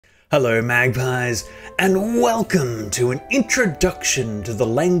Hello magpies, and welcome to an introduction to the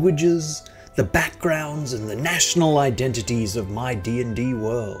languages, the backgrounds and the national identities of my D&D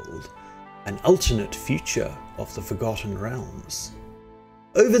world, an alternate future of the Forgotten Realms.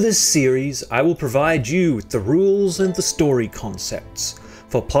 Over this series I will provide you with the rules and the story concepts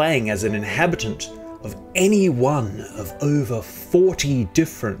for playing as an inhabitant of any one of over 40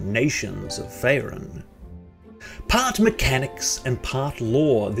 different nations of Faerun. Part mechanics and part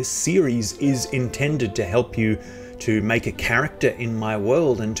lore, this series is intended to help you to make a character in my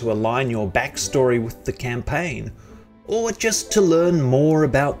world and to align your backstory with the campaign, or just to learn more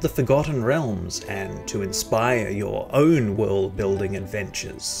about the Forgotten Realms and to inspire your own world-building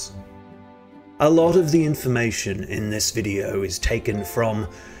adventures. A lot of the information in this video is taken from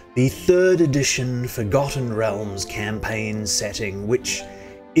the 3rd edition Forgotten Realms campaign setting, which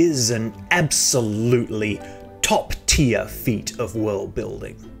is an absolutely top-tier feat of world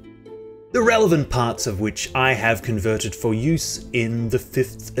building, the relevant parts of which I have converted for use in the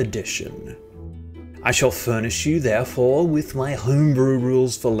 5th edition. I shall furnish you therefore with my homebrew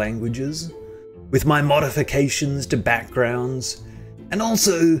rules for languages, with my modifications to backgrounds, and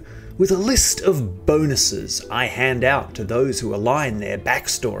also with a list of bonuses I hand out to those who align their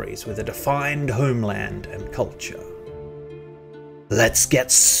backstories with a defined homeland and culture. Let's get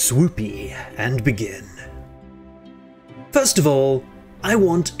swoopy and begin. First of all, I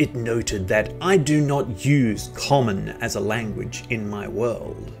want it noted that I do not use Common as a language in my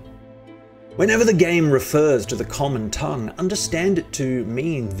world. Whenever the game refers to the Common Tongue, understand it to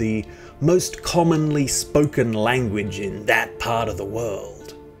mean the most commonly spoken language in that part of the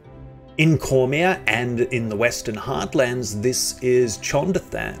world. In Cormyr and in the Western Heartlands, this is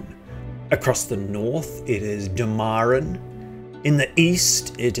Chondathan. Across the north, it is Damaran. In the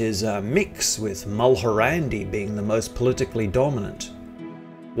east, it is a mix, with Mulhorandi being the most politically dominant,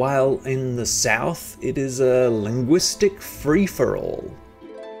 while in the south it is a linguistic free-for-all,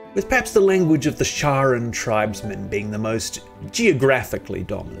 with perhaps the language of the Sharan tribesmen being the most geographically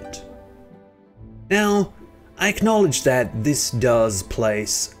dominant. Now, I acknowledge that this does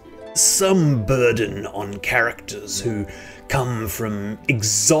place some burden on characters who come from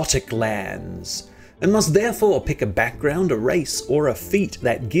exotic lands, and must therefore pick a background, a race, or a feat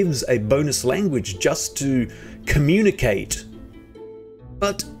that gives a bonus language just to communicate.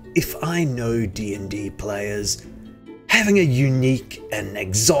 But if I know D&D players, having a unique and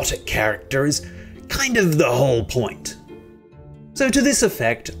exotic character is kind of the whole point. So to this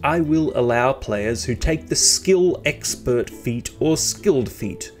effect, I will allow players who take the skill expert feat or skilled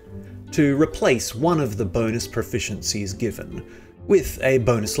feat to replace one of the bonus proficiencies given with a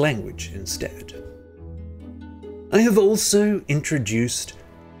bonus language instead. I have also introduced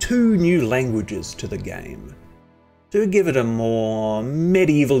 2 new languages to the game, to give it a more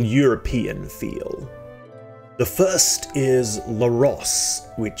medieval European feel. The first is Laros,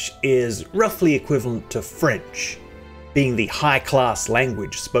 which is roughly equivalent to French, being the high-class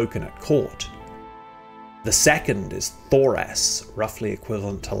language spoken at court. The second is Thoras, roughly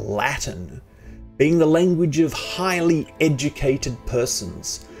equivalent to Latin, being the language of highly educated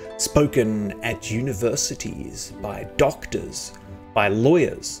persons, spoken at universities, by doctors, by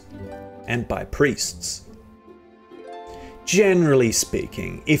lawyers, and by priests. Generally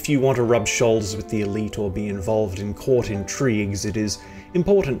speaking, if you want to rub shoulders with the elite or be involved in court intrigues, it is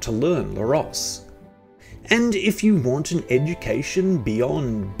important to learn Laros. And if you want an education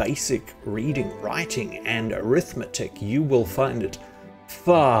beyond basic reading, writing, and arithmetic, you will find it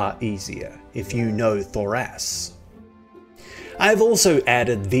far easier if you know Thoras. I have also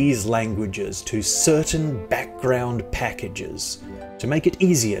added these languages to certain background packages to make it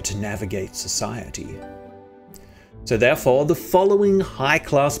easier to navigate society. So therefore, the following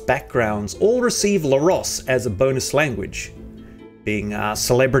high-class backgrounds all receive Laros as a bonus language, being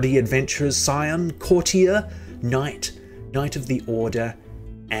Celebrity Adventurer's Scion, Courtier, Knight, Knight of the Order,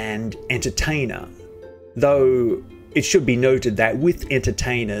 and Entertainer, though it should be noted that with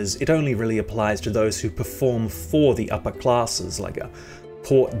entertainers, it only really applies to those who perform for the upper classes, like a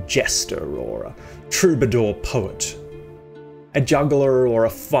court jester or a troubadour poet. A juggler or a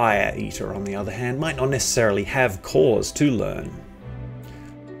fire eater, on the other hand, might not necessarily have cause to learn.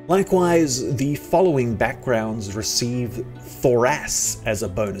 Likewise, the following backgrounds receive Thoras as a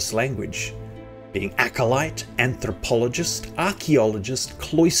bonus language, being Acolyte, Anthropologist, Archaeologist,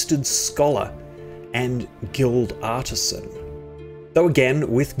 Cloistered Scholar, and Guild Artisan. Though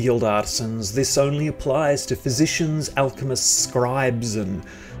again, with Guild Artisans, this only applies to physicians, alchemists, scribes, and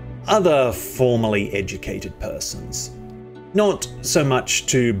other formally educated persons. Not so much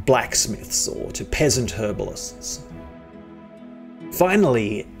to blacksmiths or to peasant herbalists.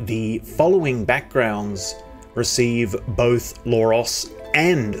 Finally, the following backgrounds receive both Loros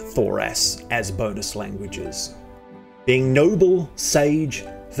and Thoras as bonus languages, being Noble, Sage,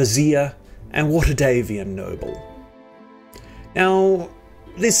 Vizier, and Watadavian Noble. Now,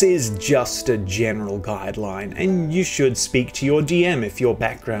 this is just a general guideline, and you should speak to your DM if your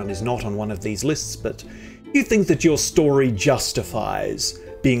background is not on one of these lists, but you think that your story justifies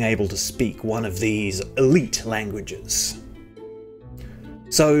being able to speak one of these elite languages.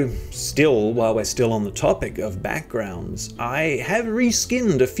 So, still, while we're still on the topic of backgrounds, I have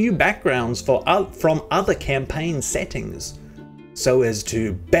reskinned a few backgrounds from other campaign settings, so as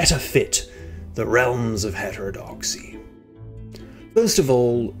to better fit the realms of heterodoxy. First of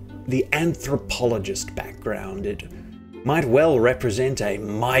all, the anthropologist background. It might well represent a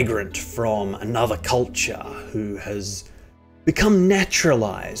migrant from another culture who has become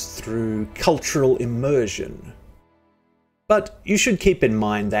naturalized through cultural immersion. But you should keep in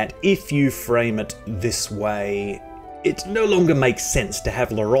mind that if you frame it this way, it no longer makes sense to have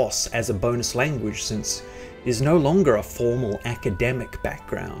Loros as a bonus language since it is no longer a formal academic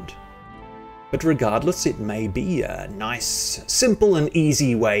background. But regardless, it may be a nice, simple and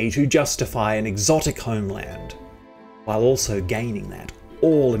easy way to justify an exotic homeland, while also gaining that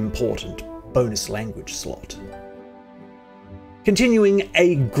all-important bonus language slot. Continuing,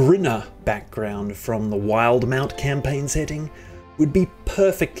 a Grinner background from the Wildmount campaign setting would be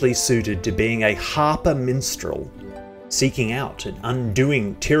perfectly suited to being a harper minstrel, seeking out and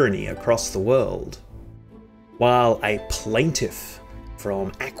undoing tyranny across the world, while a plaintiff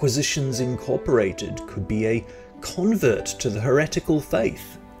from Acquisitions Incorporated could be a convert to the heretical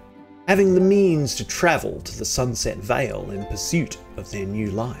faith, having the means to travel to the Sunset Vale in pursuit of their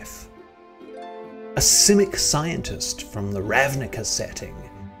new life. A Simic scientist from the Ravnica setting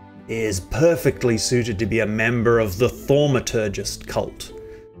is perfectly suited to be a member of the Thaumaturgist cult.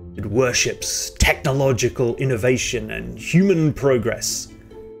 It worships technological innovation and human progress,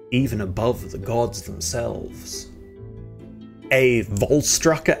 even above the gods themselves. A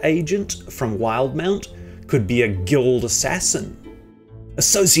Volstrucker agent from Wildmount could be a guild assassin,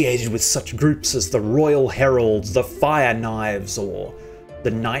 associated with such groups as the Royal Heralds, the Fire Knives, or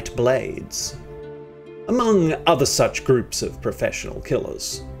the Night Blades, among other such groups of professional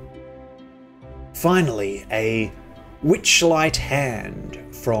killers. Finally, a Witchlight Hand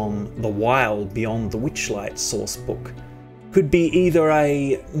from the Wild Beyond the Witchlight sourcebook could be either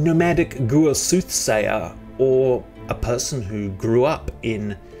a nomadic Gua soothsayer or a person who grew up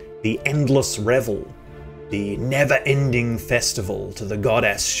in the Endless Revel, the never-ending festival to the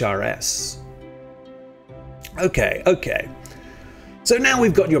goddess Shares. Okay. So now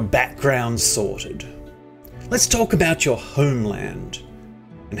we've got your background sorted. Let's talk about your homeland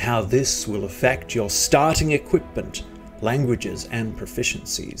and how this will affect your starting equipment, languages, and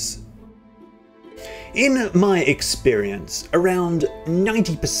proficiencies. In my experience, around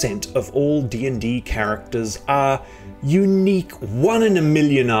 90% of all D&D characters are unique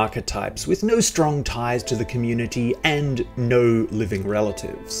one-in-a-million archetypes with no strong ties to the community and no living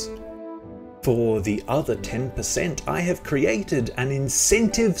relatives. For the other 10%, I have created an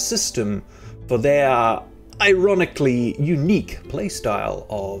incentive system for their ironically unique playstyle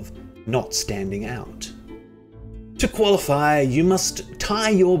of not standing out. To qualify, you must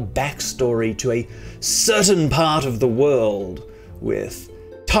tie your backstory to a certain part of the world with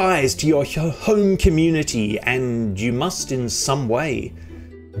ties to your home community, and you must in some way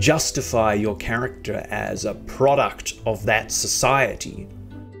justify your character as a product of that society,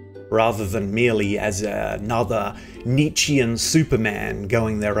 rather than merely as another Nietzschean Superman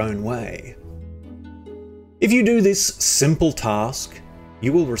going their own way. If you do this simple task,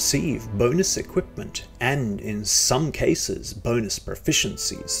 you will receive bonus equipment and, in some cases, bonus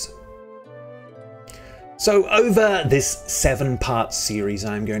proficiencies. So over this 7-part series,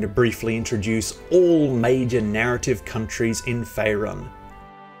 I'm going to briefly introduce all major narrative countries in Faerun,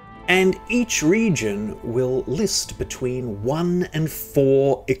 and each region will list between 1 and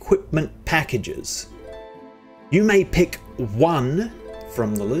 4 equipment packages. You may pick one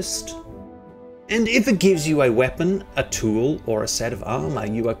from the list, and if it gives you a weapon, a tool, or a set of armor,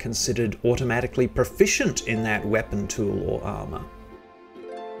 you are considered automatically proficient in that weapon, tool, or armor.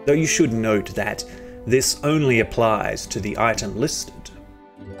 Though you should note that this only applies to the item listed.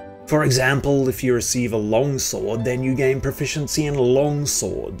 For example, if you receive a longsword, then you gain proficiency in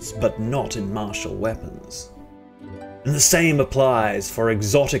longswords, but not in martial weapons. And the same applies for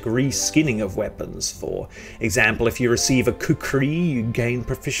exotic reskinning of weapons. For example, if you receive a kukri, you gain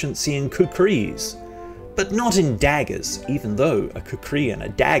proficiency in kukris, but not in daggers, even though a kukri and a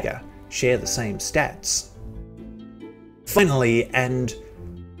dagger share the same stats. Finally, and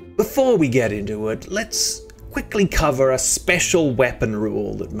before we get into it, let's quickly cover a special weapon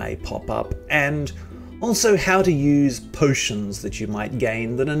rule that may pop up, and also how to use potions that you might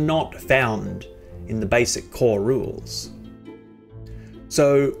gain that are not found in the basic core rules.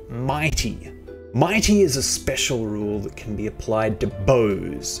 So, Mighty. Mighty is a special rule that can be applied to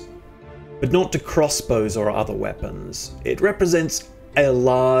bows, but not to crossbows or other weapons. It represents a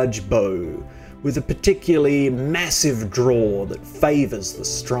large bow with a particularly massive draw that favours the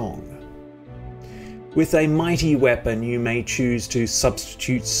strong. With a mighty weapon, you may choose to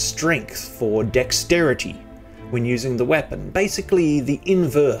substitute strength for dexterity when using the weapon, basically the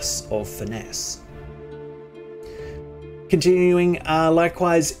inverse of finesse. Continuing,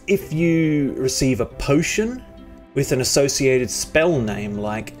 likewise, if you receive a potion with an associated spell name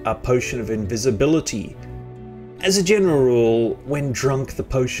like a potion of invisibility, as a general rule, when drunk, the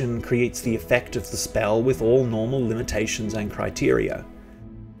potion creates the effect of the spell with all normal limitations and criteria.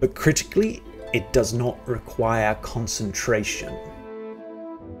 But critically, it does not require concentration.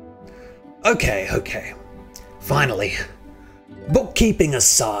 Okay. Finally, bookkeeping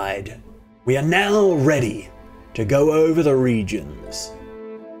aside, we are now ready to go over the regions.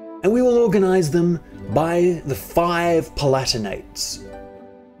 And we will organize them by the 5 palatinates.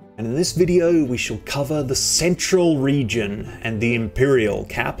 And in this video, we shall cover the central region and the imperial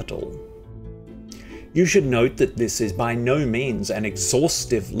capital. You should note that this is by no means an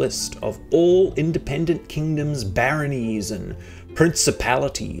exhaustive list of all independent kingdoms, baronies, and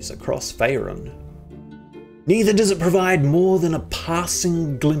principalities across Faerun. Neither does it provide more than a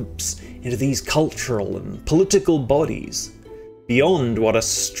passing glimpse into these cultural and political bodies, beyond what a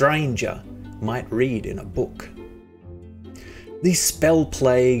stranger might read in a book. The spell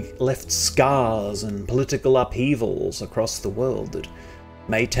plague left scars and political upheavals across the world that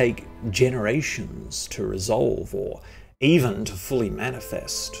may take generations to resolve or even to fully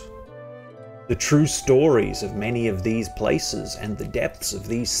manifest. The true stories of many of these places and the depths of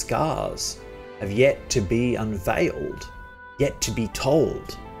these scars have yet to be unveiled, yet to be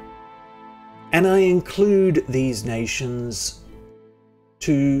told. And I include these nations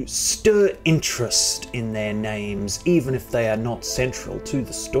to stir interest in their names, even if they are not central to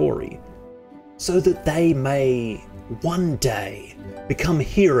the story, so that they may one day become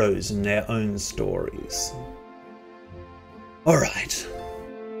heroes in their own stories. Alright,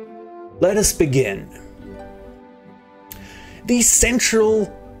 let us begin. The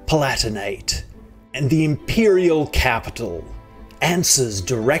Central Palatinate and the Imperial Capital answers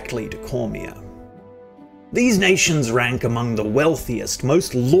directly to Cormia. These nations rank among the wealthiest,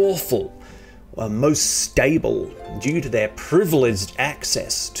 most lawful, most stable, due to their privileged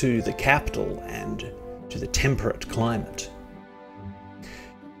access to the capital and to the temperate climate.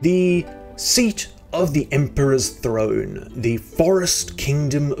 The seat of the Emperor's throne, the Forest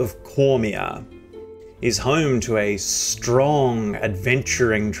Kingdom of Cormia, is home to a strong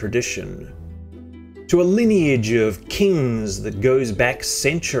adventuring tradition, to a lineage of kings that goes back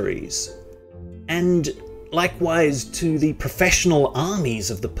centuries, and likewise to the professional armies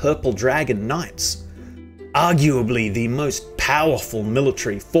of the Purple Dragon Knights, arguably the most powerful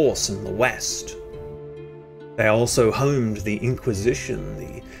military force in the West. They also homed the Inquisition,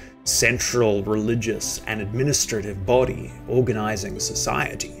 the central religious and administrative body organizing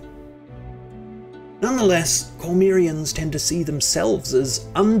society. Nonetheless, Cormirians tend to see themselves as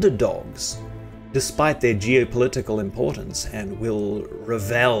underdogs, despite their geopolitical importance, and will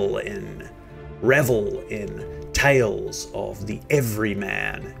revel in tales of the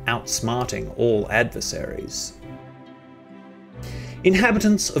everyman outsmarting all adversaries.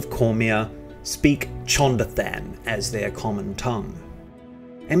 Inhabitants of Cormia speak Chondathan as their common tongue,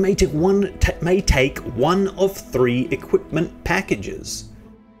 and may take one of 3 equipment packages,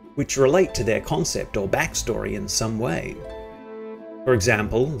 which relate to their concept or backstory in some way. For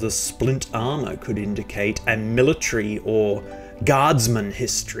example, the splint armor could indicate a military or guardsman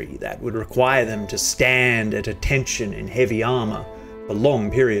history that would require them to stand at attention in heavy armor for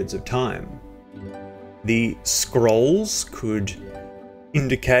long periods of time. The scrolls could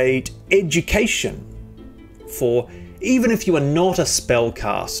indicate education, for even if you are not a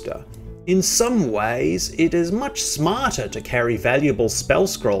spellcaster, in some ways it is much smarter to carry valuable spell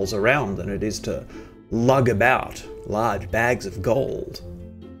scrolls around than it is to lug about large bags of gold.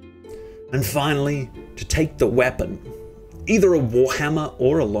 And finally, to take the weapon, either a warhammer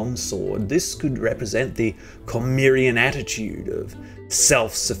or a longsword. This could represent the Cormirian attitude of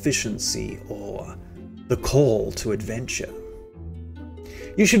self-sufficiency or the call to adventure.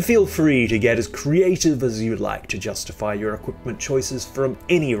 You should feel free to get as creative as you'd like to justify your equipment choices from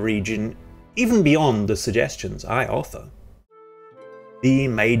any region, even beyond the suggestions I offer. The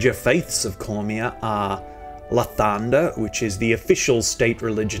major faiths of Cormier are Lathander, which is the official state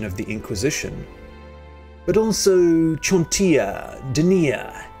religion of the Inquisition, but also Chontia,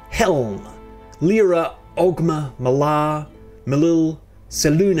 Denia, Helm, Lyra, Ogma, Malar, Melil,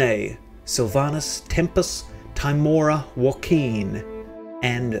 Selune, Sylvanus, Tempus, Timora, Joaquin,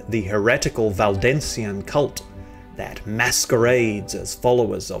 and the heretical Valdensian cult that masquerades as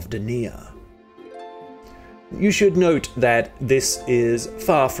followers of Denia. You should note that this is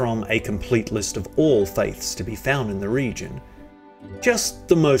far from a complete list of all faiths to be found in the region, just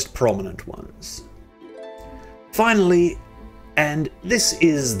the most prominent ones. Finally, and this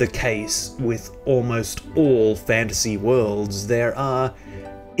is the case with almost all fantasy worlds, there are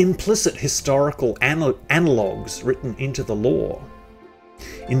implicit historical analogues written into the lore.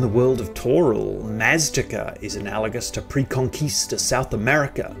 In the world of Toril, Maztica is analogous to Preconquista South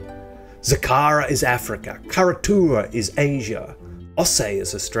America, Zakara is Africa, Karatura is Asia, Osse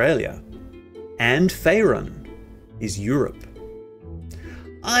is Australia, and Faerun is Europe.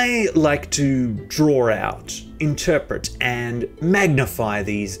 I like to draw out, interpret, and magnify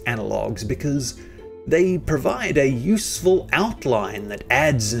these analogues because they provide a useful outline that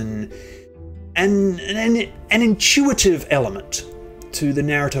adds an intuitive element to the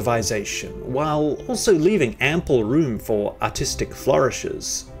narrativization, while also leaving ample room for artistic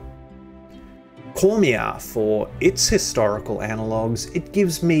flourishes. Cormier, for its historical analogues, it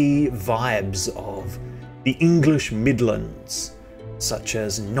gives me vibes of the English Midlands, such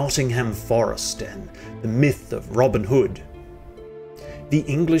as Nottingham Forest and the myth of Robin Hood. The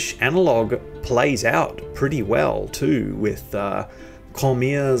English analogue plays out pretty well too, with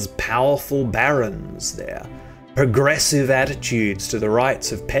Cormier's powerful barons, their progressive attitudes to the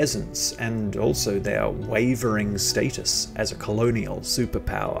rights of peasants, and also their wavering status as a colonial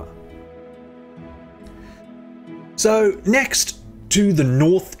superpower. So next to the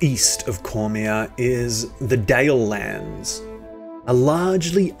northeast of Cormier is the Dale Lands, a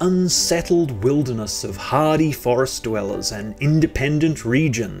largely unsettled wilderness of hardy forest dwellers and independent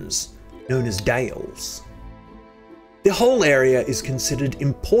regions known as dales. The whole area is considered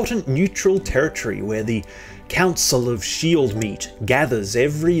important neutral territory where the Council of Shieldmeat gathers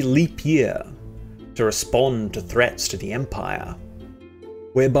every leap year to respond to threats to the Empire,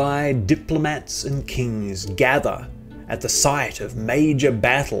 whereby diplomats and kings gather at the site of major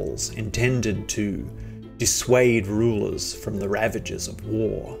battles intended to dissuade rulers from the ravages of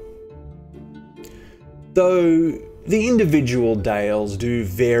war. Though the individual dales do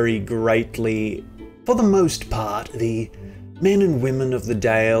vary greatly, for the most part the men and women of the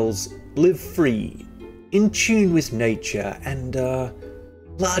dales live free, in tune with nature, and are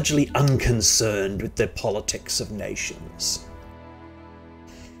largely unconcerned with the politics of nations.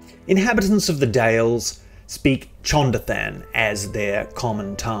 Inhabitants of the Dales speak Chondathan as their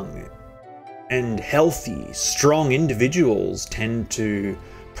common tongue, and healthy, strong individuals tend to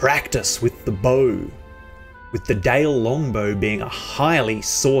practice with the bow, with the Dale longbow being a highly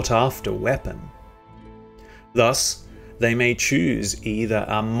sought-after weapon. Thus, they may choose either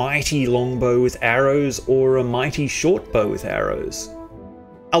a mighty longbow with arrows or a mighty shortbow with arrows.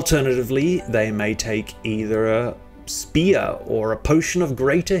 Alternatively, they may take either a spear or a potion of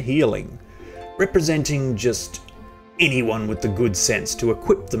greater healing, representing just anyone with the good sense to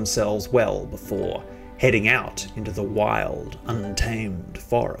equip themselves well before heading out into the wild, untamed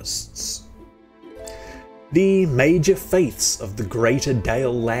forests. The major faiths of the Greater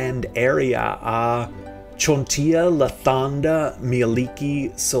Dale Land area are Chontia, Lathander,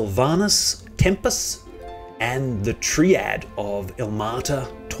 Mieliki, Sylvanus, Tempus, and the triad of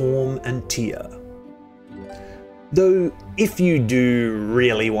Ilmata, Torm, and Tia. Though, if you do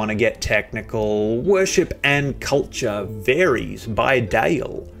really want to get technical, worship and culture varies by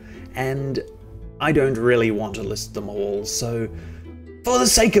dale, and I don't really want to list them all, so for the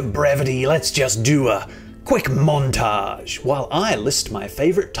sake of brevity, let's just do a quick montage while I list my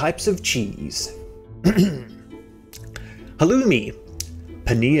favourite types of cheese. Halloumi,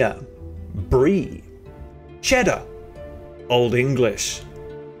 paneer, brie, cheddar, Old English,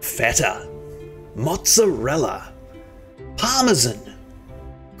 feta, mozzarella, parmesan,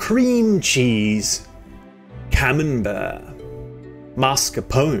 cream cheese, camembert,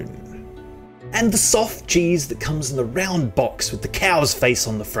 mascarpone, and the soft cheese that comes in the round box with the cow's face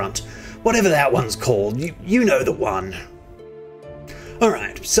on the front, whatever that one's called, you know the one.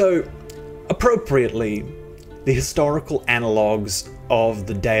 Alright, so appropriately, the historical analogues of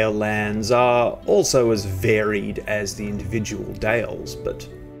the Dale lands are also as varied as the individual dales, but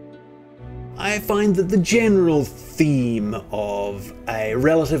I find that the general theme of a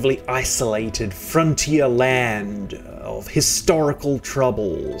relatively isolated frontier land, of historical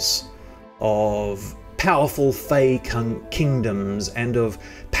troubles, of powerful Fey kingdoms, and of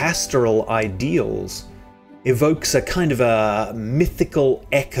pastoral ideals evokes a kind of a mythical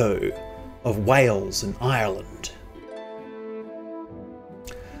echo of Wales and Ireland.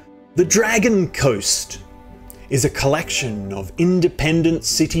 The Dragon Coast is a collection of independent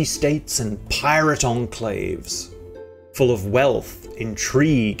city-states and pirate enclaves, full of wealth,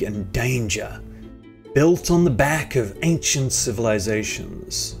 intrigue, and danger, built on the back of ancient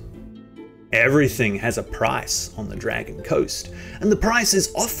civilizations. Everything has a price on the Dragon Coast, and the price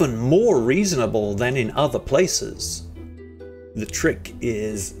is often more reasonable than in other places. The trick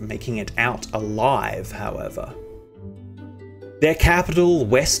is making it out alive, however. Their capital,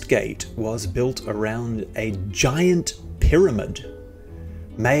 Westgate, was built around a giant pyramid,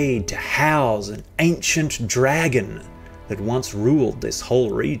 made to house an ancient dragon that once ruled this whole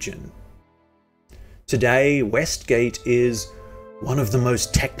region. Today, Westgate is one of the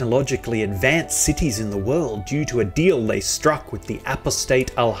most technologically advanced cities in the world due to a deal they struck with the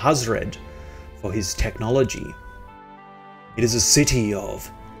apostate Alhazred for his technology. It is a city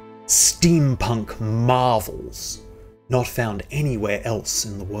of steampunk marvels, not found anywhere else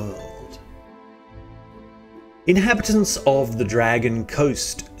in the world. Inhabitants of the Dragon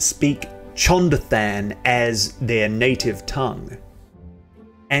Coast speak Chondathan as their native tongue,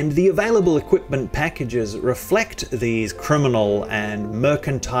 and the available equipment packages reflect these criminal and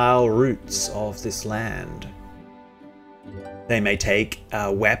mercantile roots of this land. They may take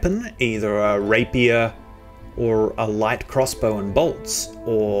a weapon, either a rapier or a light crossbow and bolts,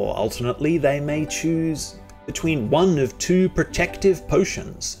 or alternately they may choose between one of two protective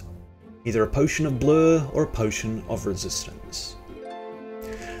potions, either a potion of blur or a potion of resistance.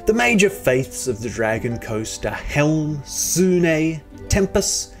 The major faiths of the Dragon Coast are Helm, Sune,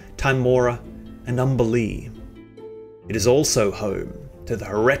 Tempus, Timora, and Umberlee. It is also home to the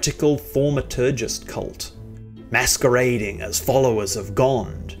heretical Thaumaturgist cult, masquerading as followers of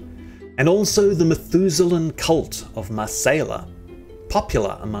Gond, and also the Methuselan cult of Marsala,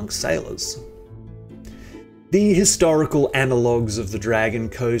 popular among sailors. The historical analogues of the Dragon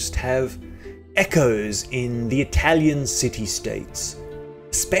Coast have echoes in the Italian city-states,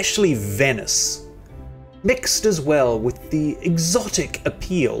 especially Venice, mixed as well with the exotic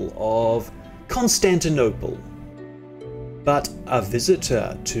appeal of Constantinople. But a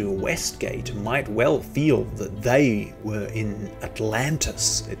visitor to Westgate might well feel that they were in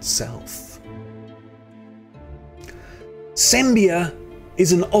Atlantis itself. Sembia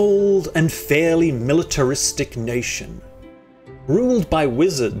is an old and fairly militaristic nation, ruled by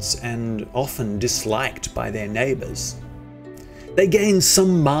wizards and often disliked by their neighbours. They gained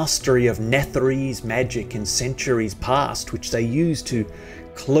some mastery of Netherese magic in centuries past, which they used to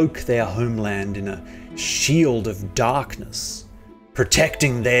cloak their homeland in a shield of darkness,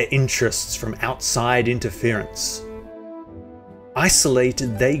 protecting their interests from outside interference.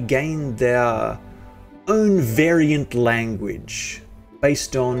 Isolated, they gained their own variant language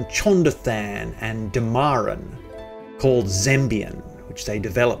based on Chondathan and Damaran, called Zembian, which they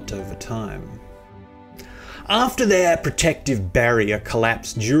developed over time. After their protective barrier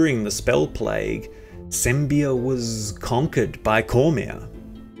collapsed during the Spell Plague, Sembia was conquered by Cormyr.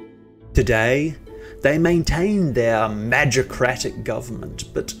 Today, they maintain their magicratic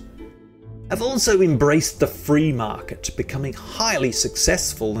government, but have also embraced the free market, becoming highly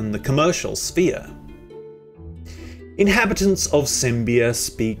successful in the commercial sphere. Inhabitants of Sembia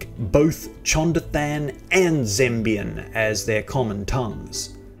speak both Chondathan and Zembian as their common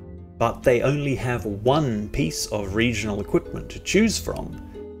tongues, but they only have one piece of regional equipment to choose from,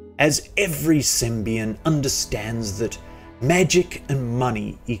 as every Sembian understands that magic and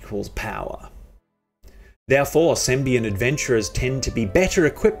money equals power. Therefore, Sembian adventurers tend to be better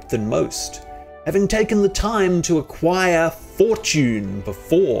equipped than most, having taken the time to acquire fortune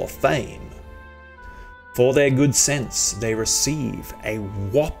before fame. For their good sense, they receive a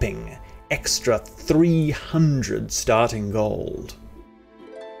whopping extra 300 starting gold.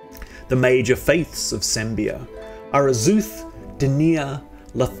 The major faiths of Sembia are Azuth, Denia,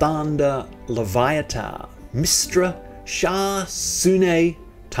 Lathander, Leviatha, Mistra, Shah, Sune,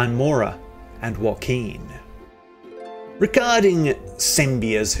 Timora, and Joaquin. Regarding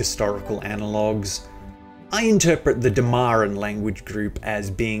Sembia's historical analogues, I interpret the Damaran language group as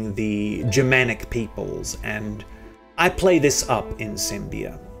being the Germanic peoples, and I play this up in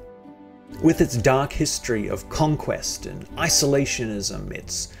Sembia. With its dark history of conquest and isolationism,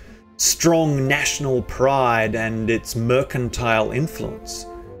 its strong national pride and its mercantile influence,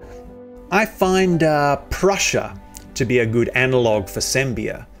 I find Prussia to be a good analogue for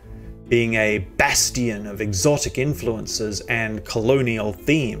Sembia, being a bastion of exotic influences and colonial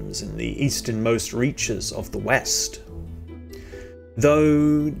themes in the easternmost reaches of the West.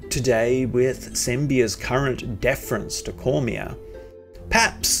 Though today, with Sembia's current deference to Cormier,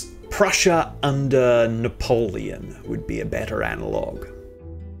 perhaps Prussia under Napoleon would be a better analogue.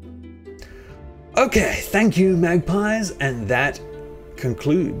 Okay, thank you, magpies, and that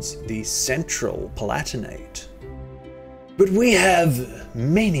concludes the Central Palatinate. But we have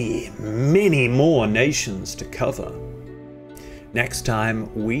many, many more nations to cover. Next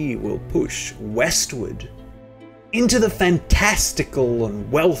time, we will push westward into the fantastical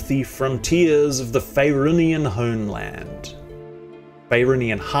and wealthy frontiers of the Faerunian homeland.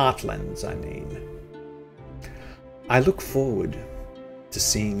 Faerunian heartlands, I mean. I look forward to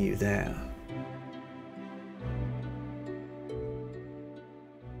seeing you there.